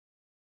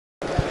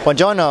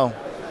Buongiorno.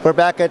 We're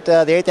back at the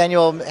 8th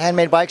Annual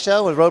Handmade Bike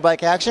Show with Road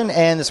Bike Action,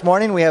 and this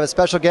morning we have a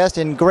special guest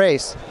in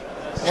Grace.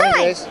 Hi.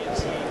 Grace.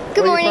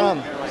 Good Where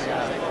morning.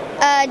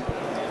 Are you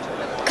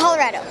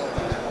Colorado.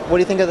 from? What do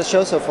you think of the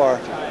show so far?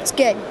 It's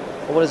good.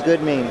 What does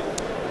good mean?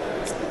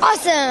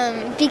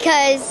 Awesome,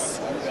 because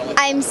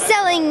I'm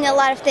selling a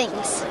lot of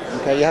things.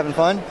 Okay, you having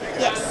fun?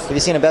 Yes. Have you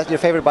seen your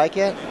favorite bike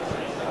yet?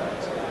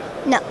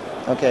 No.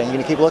 Okay, you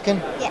gonna keep looking?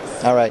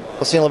 Yes. All right,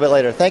 we'll see you a little bit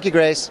later. Thank you,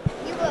 Grace.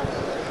 You will.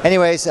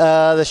 Anyways,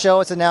 the show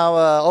is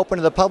now open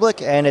to the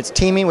public, and it's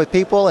teeming with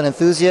people and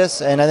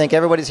enthusiasts, and I think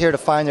everybody's here to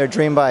find their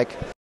dream bike.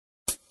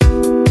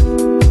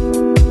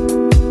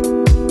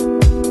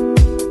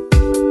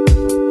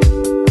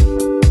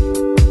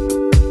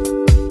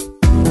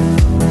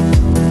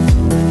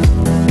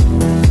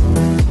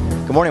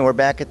 Good morning. We're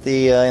back at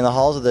in the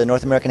halls of the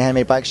North American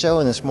Handmade Bike Show,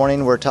 and this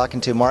morning we're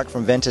talking to Mark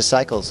from Ventus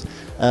Cycles.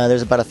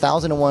 There's about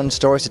 1,001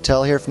 stories to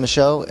tell here from the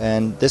show,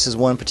 and this is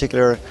one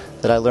particular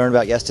that I learned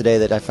about yesterday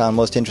that I found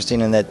most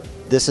interesting, and that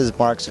this is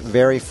Mark's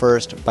very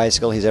first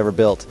bicycle he's ever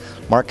built.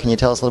 Mark, can you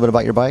tell us a little bit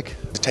about your bike?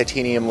 It's a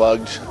titanium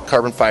lugged,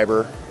 carbon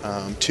fiber,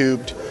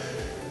 tubed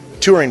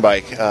touring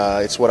bike.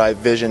 It's what I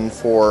visioned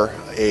for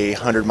a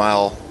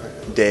 100-mile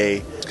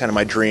day. It's kind of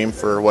my dream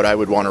for what I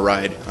would want to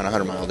ride on a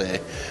 100-mile day.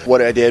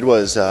 What I did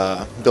was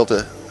built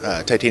a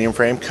titanium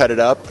frame, cut it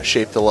up,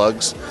 shaped the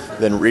lugs,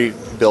 then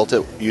rebuilt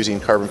it using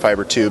carbon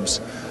fiber tubes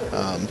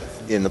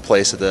in the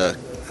place of the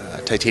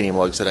titanium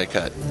lugs that I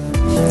cut.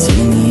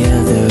 Turn the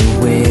other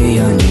way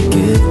on your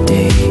good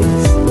days.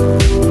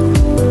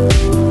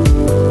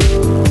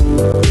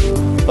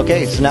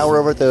 Okay, so now we're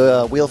over at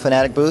the Wheel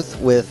Fanatic booth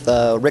with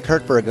Rick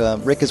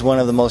Hertberg. Rick is one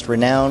of the most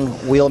renowned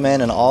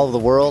wheelmen in all of the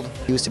world.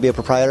 He used to be a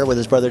proprietor with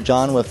his brother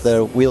John with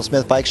the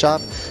Wheelsmith Bike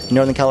Shop in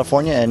Northern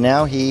California, and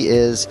now he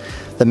is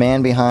the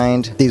man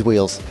behind these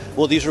wheels.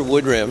 Well, these are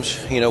wood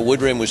rims. You know,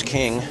 wood rim was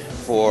king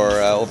for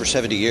over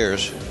 70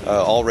 years.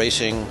 All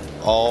racing,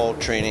 all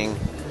training,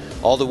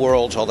 all the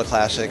worlds, all the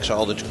classics,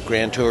 all the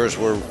grand tours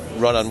were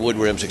run on wood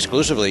rims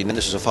exclusively. And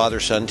this is a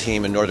father-son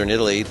team in northern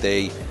Italy.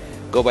 They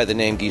go by the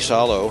name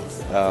Ghisalo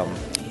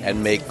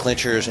and make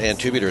clinchers and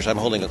tubulars. I'm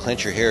holding a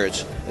clincher here.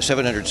 It's a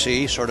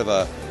 700C, sort of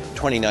a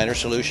 29er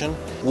solution.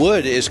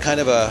 Wood is kind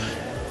of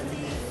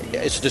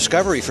it's a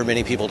discovery for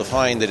many people to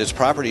find that its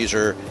properties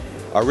are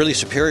really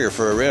superior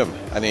for a rim.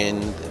 I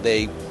mean,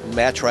 they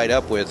match right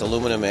up with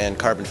aluminum and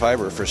carbon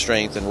fiber for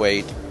strength and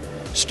weight,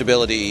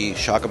 stability,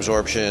 shock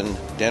absorption,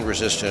 dent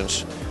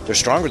resistance. They're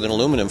stronger than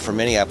aluminum for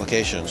many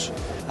applications.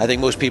 I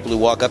think most people who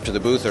walk up to the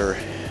booth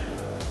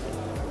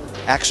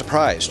act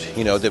surprised,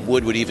 you know, that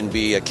wood would even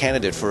be a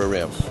candidate for a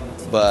rim.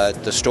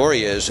 But the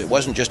story is, it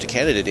wasn't just a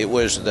candidate, it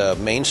was the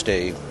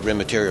mainstay rim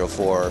material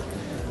for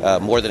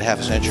more than half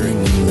a century.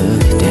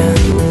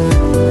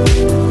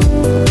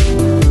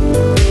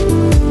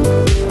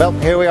 Well,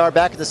 here we are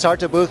back at the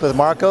Sarto booth with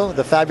Marco,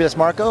 the fabulous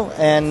Marco,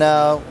 and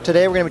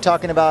today we're going to be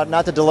talking about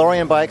not the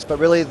DeLorean bikes, but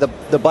really the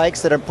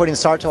bikes that are putting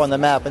Sarto on the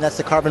map, and that's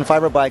the carbon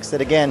fiber bikes that,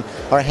 again,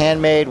 are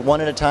handmade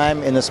one at a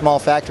time in a small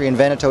factory in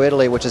Veneto,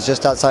 Italy, which is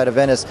just outside of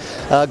Venice.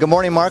 Good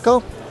morning,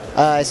 Marco.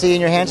 I see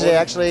in your hand today,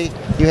 actually,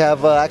 you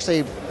have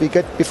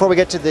before we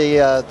get to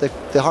the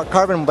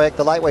carbon bike,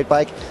 the lightweight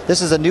bike,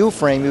 this is a new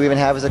frame you even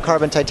have, is a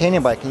carbon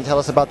titanium bike. Can you tell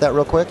us about that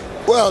real quick?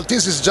 Well,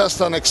 this is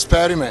just an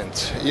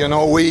experiment. You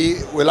know,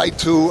 we like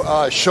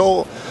to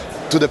show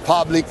to the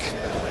public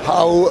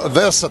how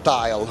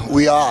versatile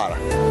we are.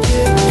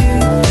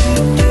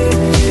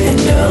 And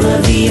all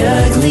of the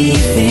ugly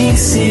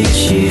things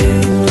suit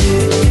you.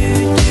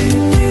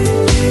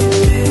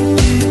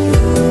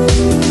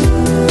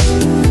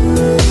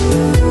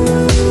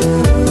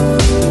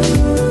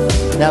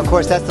 Now, of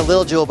course, that's the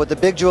little jewel, but the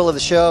big jewel of the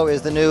show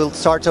is the new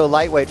Sarto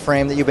lightweight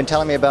frame that you've been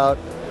telling me about.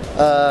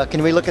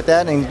 Can we look at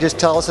that and just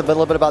tell us a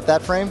little bit about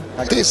that frame?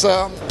 This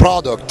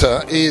product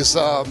is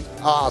a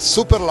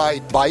super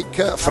light bike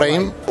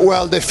frame.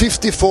 Well, the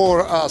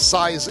 54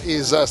 size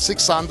is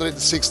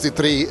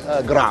 663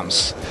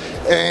 grams.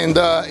 And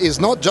it's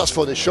not just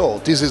for the show.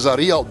 This is a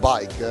real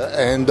bike,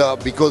 and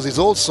because it's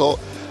also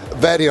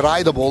very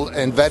rideable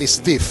and very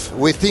stiff.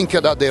 We think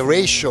that the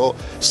ratio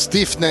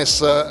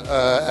stiffness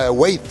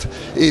weight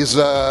is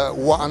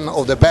one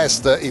of the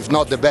best, if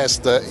not the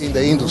best, in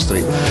the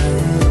industry.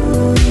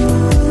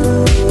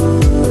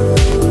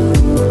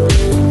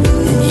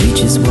 And you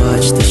just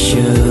watch the show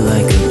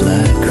like a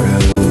black crow.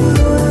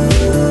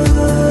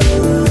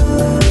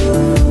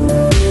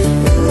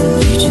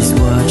 You just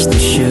watch the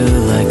show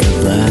like a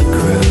black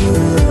crow.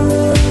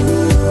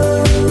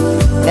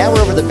 Now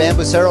we're over the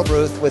Bamboo Cerro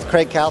booth with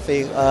Craig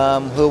Calfee,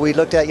 who we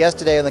looked at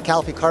yesterday on the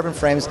Calfee carbon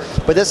frames,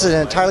 but this is an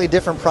entirely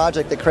different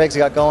project that Craig's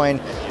got going.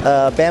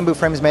 Bamboo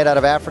frames made out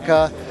of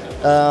Africa.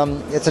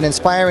 It's an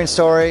inspiring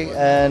story,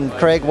 and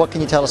Craig, what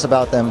can you tell us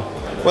about them?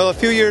 Well, a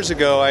few years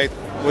ago I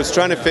was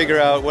trying to figure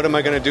out what am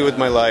I going to do with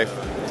my life,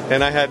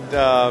 and I had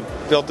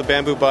built a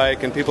bamboo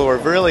bike, and people were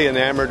really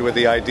enamored with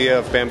the idea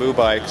of bamboo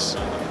bikes.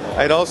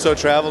 I'd also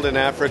traveled in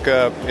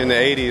Africa in the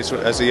 80s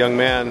as a young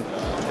man,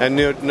 and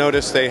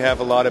noticed they have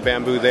a lot of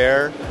bamboo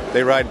there,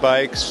 they ride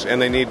bikes,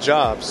 and they need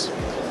jobs.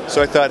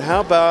 So I thought,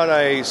 how about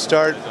I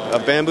start a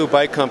bamboo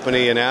bike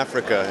company in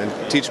Africa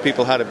and teach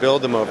people how to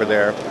build them over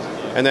there.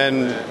 And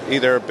then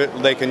either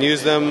they can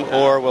use them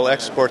or we'll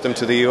export them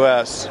to the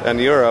US and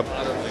Europe.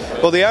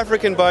 Well, the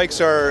African bikes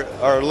are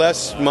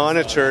less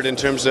monitored in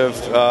terms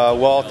of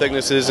wall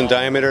thicknesses and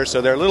diameter,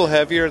 so they're a little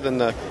heavier than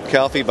the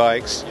Calfee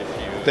bikes.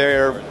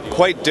 They're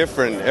quite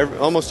different.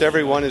 Almost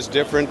every one is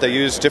different. They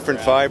use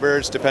different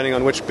fibers depending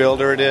on which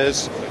builder it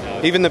is.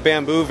 Even the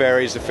bamboo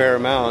varies a fair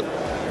amount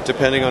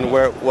depending on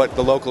what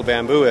the local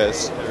bamboo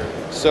is.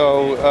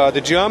 So the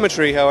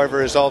geometry,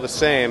 however, is all the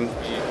same,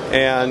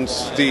 and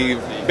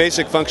the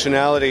basic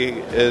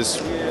functionality is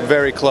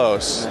very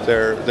close.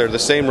 They're the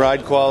same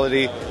ride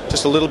quality,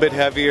 just a little bit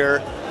heavier,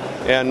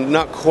 and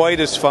not quite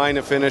as fine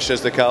a finish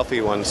as the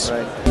Calfee ones.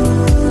 Right.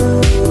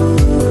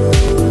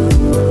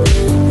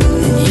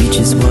 And you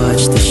just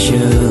watch the show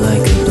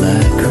like a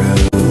black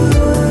crow.